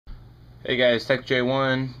Hey guys,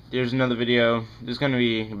 TechJ1. Here's another video. This is going to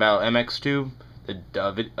be about mxtube, the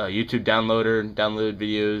YouTube downloader, download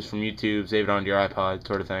videos from YouTube, save it onto your iPod,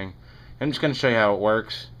 sort of thing. I'm just going to show you how it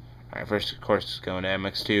works. Alright, first, of course, go into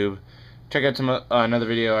mxtube. Check out some another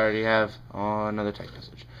video I already have. Oh, another text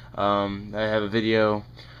message. I have a video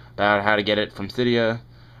about how to get it from Cydia.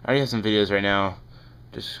 I already have some videos right now,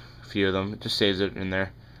 just a few of them. It just saves it in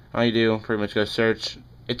there. All you do, pretty much go search.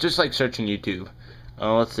 It's just like searching YouTube.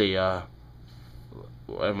 Let's see,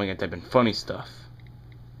 what am I gonna type in? Funny stuff.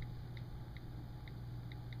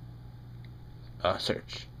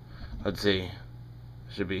 Search. Let's see. There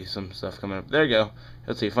should be some stuff coming up. There you go.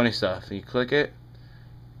 Let's see, funny stuff. You click it.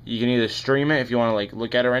 You can either stream it if you want to like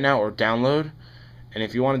look at it right now, or download. And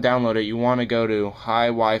if you want to download it, you want to go to high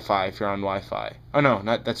Wi-Fi if you're on Wi-Fi. Oh no,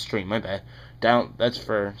 not that's stream. My bad. That's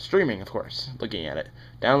for streaming, of course. Looking at it.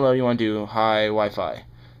 Download. You want to do high Wi-Fi.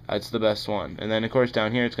 That's the best one. And then of course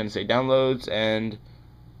down here it's going to say downloads and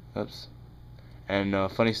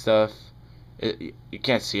funny stuff. You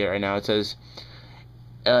can't see it right now. It says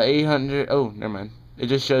 800. Oh, never mind. It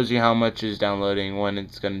just shows you how much is downloading, when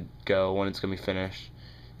it's gonna go, when it's gonna be finished.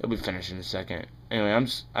 It'll be finished in a second. Anyway,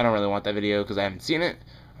 I don't really want that video because I haven't seen it.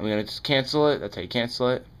 I'm gonna just cancel it. That's how you cancel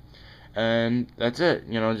it. And that's it.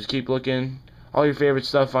 You know, just keep looking. All your favorite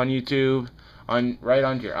stuff on YouTube, right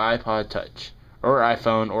onto your iPod Touch or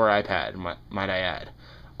iPhone or iPad. Might I add?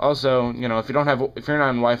 Also, you know, if you're not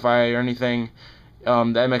on Wi-Fi or anything, the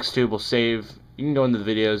mxtube will save. You can go into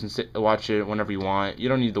the videos and watch it whenever you want. You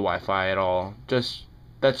don't need the Wi-Fi at all. That's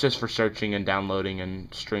just for searching and downloading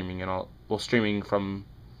and streaming and all. Well, streaming from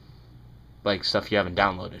like stuff you haven't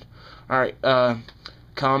downloaded. All right,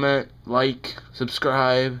 comment, like,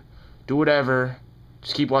 subscribe, do whatever.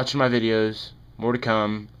 Just keep watching my videos. More to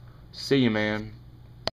come. See you, man.